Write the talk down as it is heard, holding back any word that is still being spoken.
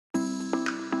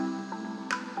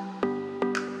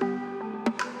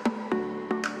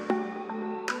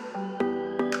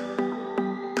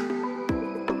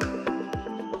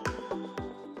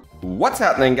What's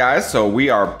happening, guys? So we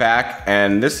are back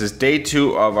and this is day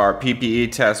 2 of our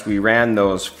PPE test. We ran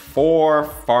those 4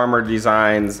 farmer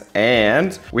designs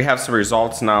and we have some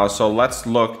results now. So let's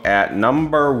look at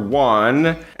number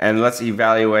 1 and let's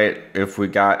evaluate if we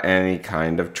got any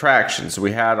kind of traction. So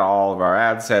we had all of our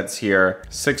ad sets here,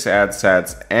 6 ad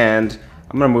sets, and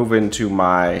I'm gonna move into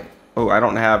my, oh, I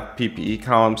don't have PPE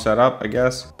column set up, I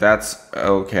guess. That's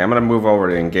okay. I'm gonna move over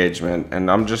to engagement and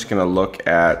I'm just gonna look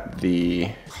at the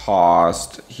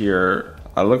cost here.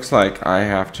 It looks like I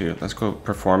have to, let's go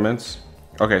performance.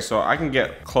 Okay, so I can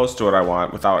get close to what I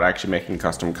want without actually making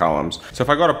custom columns. So if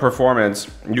I go to performance,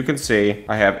 you can see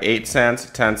I have 8 cents,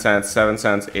 10 cents, 7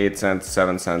 cents, 8 cents,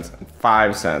 7 cents, and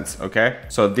 5 cents, okay?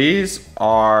 So these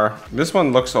are, this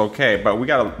one looks okay, but we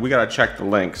gotta check the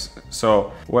links.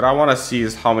 So what I wanna see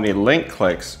is how many link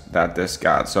clicks that this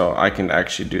got. So I can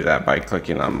actually do that by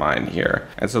clicking on mine here.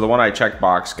 And so the one I checked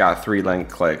box got 3 link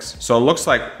clicks. So it looks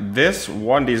like this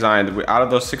one design, out of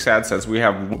those 6 ad sets, we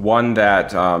have one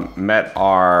that met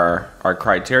our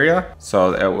criteria.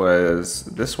 So it was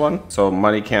this one. So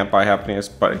money can't buy happiness,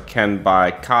 but it can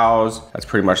buy cows. That's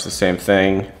pretty much the same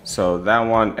thing. So that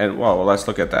one, and well, let's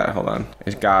look at that. Hold on.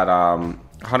 It's got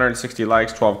 160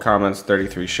 likes, 12 comments,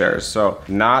 33 shares. So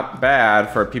not bad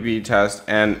for a PPE test.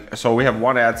 And so we have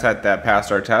one ad set that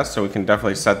passed our test, so we can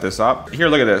definitely set this up. Here,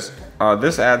 look at this.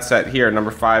 This ad set here,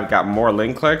 number 5, got more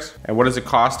link clicks. And what does it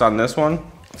cost on this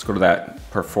one? Let's go to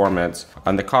that performance.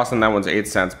 And the cost on that one's 8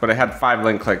 cents, but it had 5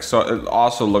 link clicks, so it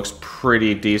also looks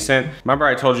pretty decent. Remember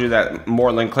I told you that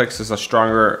more link clicks is a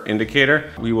stronger indicator?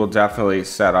 We will definitely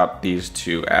set up these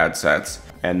 2 ad sets.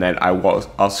 And then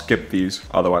I'll skip these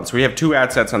other ones. So we have 2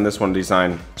 ad sets on this one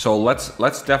design. So let's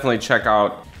definitely check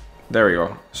out, there we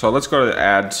go. So let's go to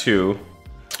ad 2.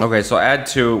 Okay, so ad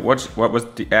 2, what was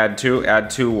the ad 2? Ad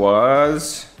 2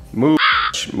 was move.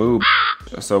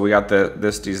 So we got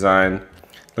this design.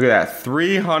 Look at that,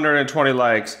 320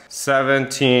 likes,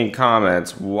 17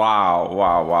 comments. Wow,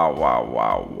 wow, wow, wow,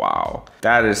 wow, wow.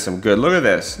 That is some good, look at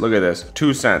this,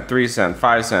 2 cent, 3 cent,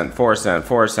 5 cent, 4 cent,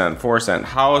 4 cent, 4 cent.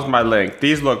 How is my link?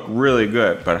 These look really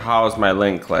good, but how is my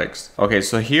link clicks? Okay,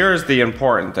 so here's the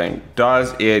important thing.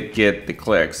 Does it get the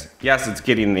clicks? Yes, it's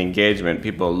getting the engagement,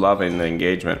 people loving the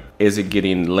engagement. Is it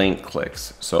getting link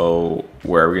clicks? So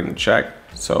where are we gonna check?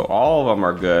 So all of them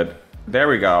are good. There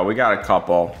we go, we got a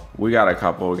couple. We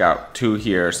got 2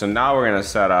 here. So now we're gonna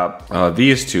set up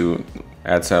these 2,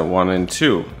 ad set 1 and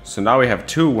 2. So now we have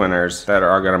 2 winners that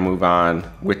are gonna move on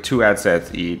with 2 ad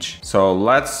sets each. So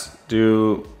let's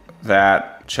do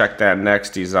that, check that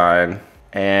next design,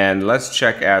 and let's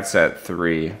check ad set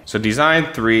 3. So design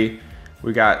 3,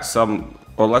 we got some,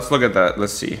 well, let's look at the,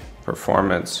 let's see,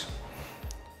 performance.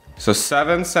 So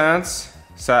 7 cents,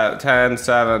 10,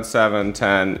 7, 7,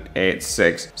 10, 8,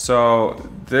 6. So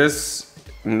this,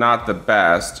 not the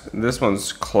best. This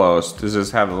one's close. Does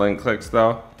this have link clicks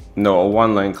though? No,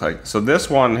 1 link click. So this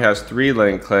one has 3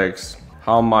 link clicks.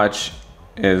 How much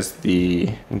is the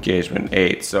engagement?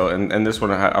 8. So, and this one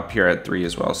up here at 3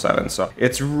 as well, 7. So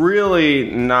it's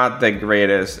really not the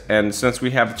greatest. And since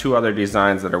we have 2 other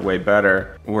designs that are way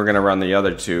better, we're gonna run the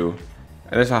other 2.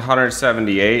 And it's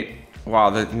 178.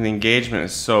 Wow, the engagement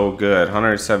is so good.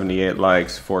 178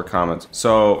 likes, 4 comments.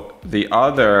 So the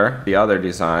other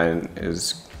design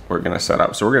is we're gonna set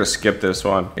up. So we're gonna skip this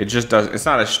one. It just does, it's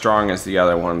not as strong as the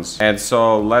other ones. And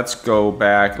so let's go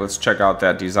back, let's check out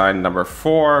that design number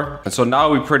 4. And so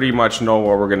now we pretty much know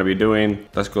what we're gonna be doing.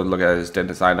 Let's go look at this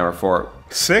design number 4.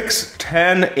 6,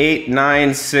 10, 8,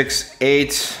 9, 6,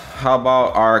 8. How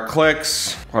about our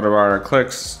clicks? What about our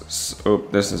clicks? Oh,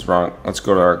 this is wrong. Let's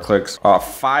go to our clicks.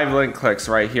 5 link clicks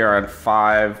right here on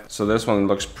 5. So this one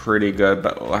looks pretty good,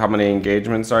 but how many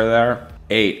engagements are there?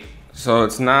 8. So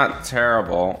it's not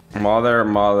terrible.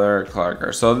 Mother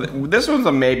clicker. So this one's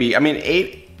a maybe. I mean,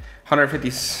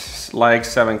 150 likes,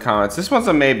 7 comments. This one's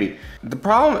a maybe. The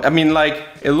problem, I mean, like,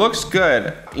 it looks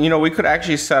good. You know, we could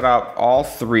actually set up all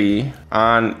 3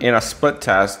 in a split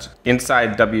test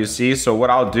inside WC. So what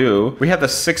I'll do, we have the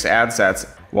 6 ad sets.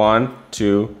 1,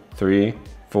 2, 3,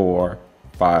 4,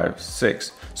 5,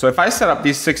 6. So if I set up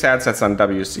these 6 ad sets on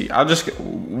WC,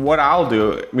 what I'll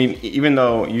do, I mean, even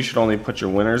though you should only put your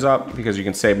winners up because you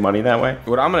can save money that way,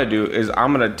 what I'm gonna do is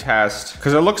I'm gonna test,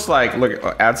 because it looks like, look,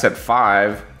 ad set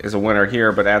 5 is a winner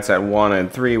here, but ad set 1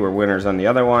 and 3 were winners on the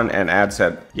other one, and ad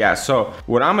set, yeah. So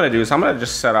what I'm gonna do is I'm gonna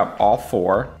just set up all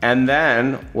 4, and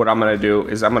then what I'm gonna do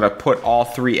is I'm gonna put all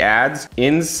 3 ads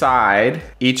inside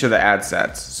each of the ad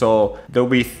sets. So there'll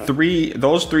be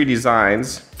those 3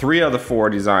 designs, 3 of the 4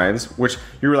 designs, which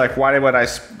you were like, why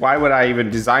would I even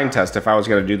design test if I was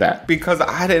gonna do that? Because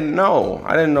I didn't know.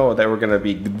 I didn't know they were gonna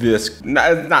be this,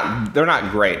 they're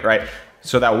not great, right?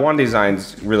 So that one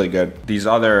design's really good. These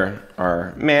other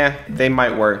are meh. They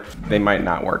might work, they might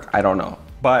not work. I don't know.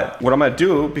 But what I'm gonna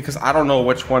do, because I don't know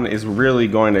which one is really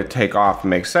going to take off and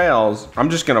make sales,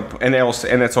 I'm just gonna, and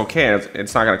it's okay,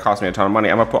 it's not gonna cost me a ton of money.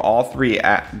 I'm gonna put all 3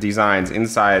 designs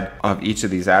inside of each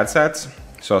of these ad sets.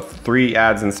 So 3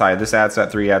 ads inside this ad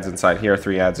set, 3 ads inside here,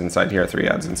 3 ads inside here, 3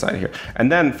 ads inside here.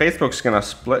 And then Facebook's gonna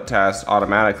split test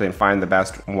automatically and find the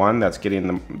best one that's getting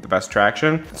the best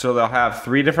traction. So they'll have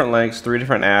 3 different links, 3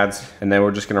 different ads, and then we're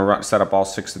just gonna set up all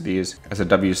 6 of these as a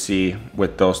WC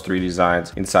with those 3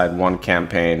 designs inside one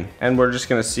campaign. And we're just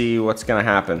gonna see what's gonna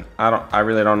happen. I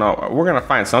really don't know. We're gonna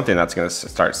find something that's gonna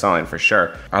start selling for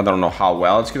sure. I don't know how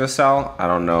well it's gonna sell. I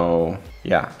don't know.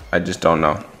 Yeah, I just don't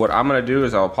know. What I'm gonna do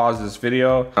is I'll pause this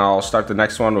video and I'll start the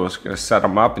next one. We're gonna set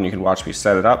them up and you can watch me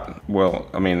set it up.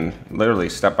 I mean, literally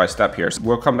step by step here. So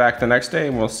we'll come back the next day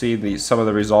and we'll see some of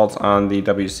the results on the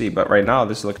WC. But right now,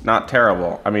 this looks not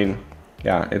terrible. I mean,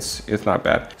 yeah, it's not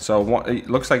bad. So it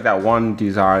looks like that one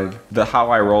design, the how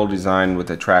I roll design with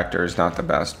the tractor is not the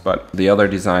best, but the other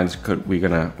designs we're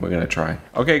gonna try.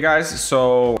 Okay, guys.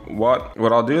 So what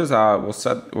I'll do is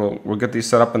we'll get these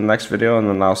set up in the next video, and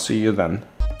then I'll see you then.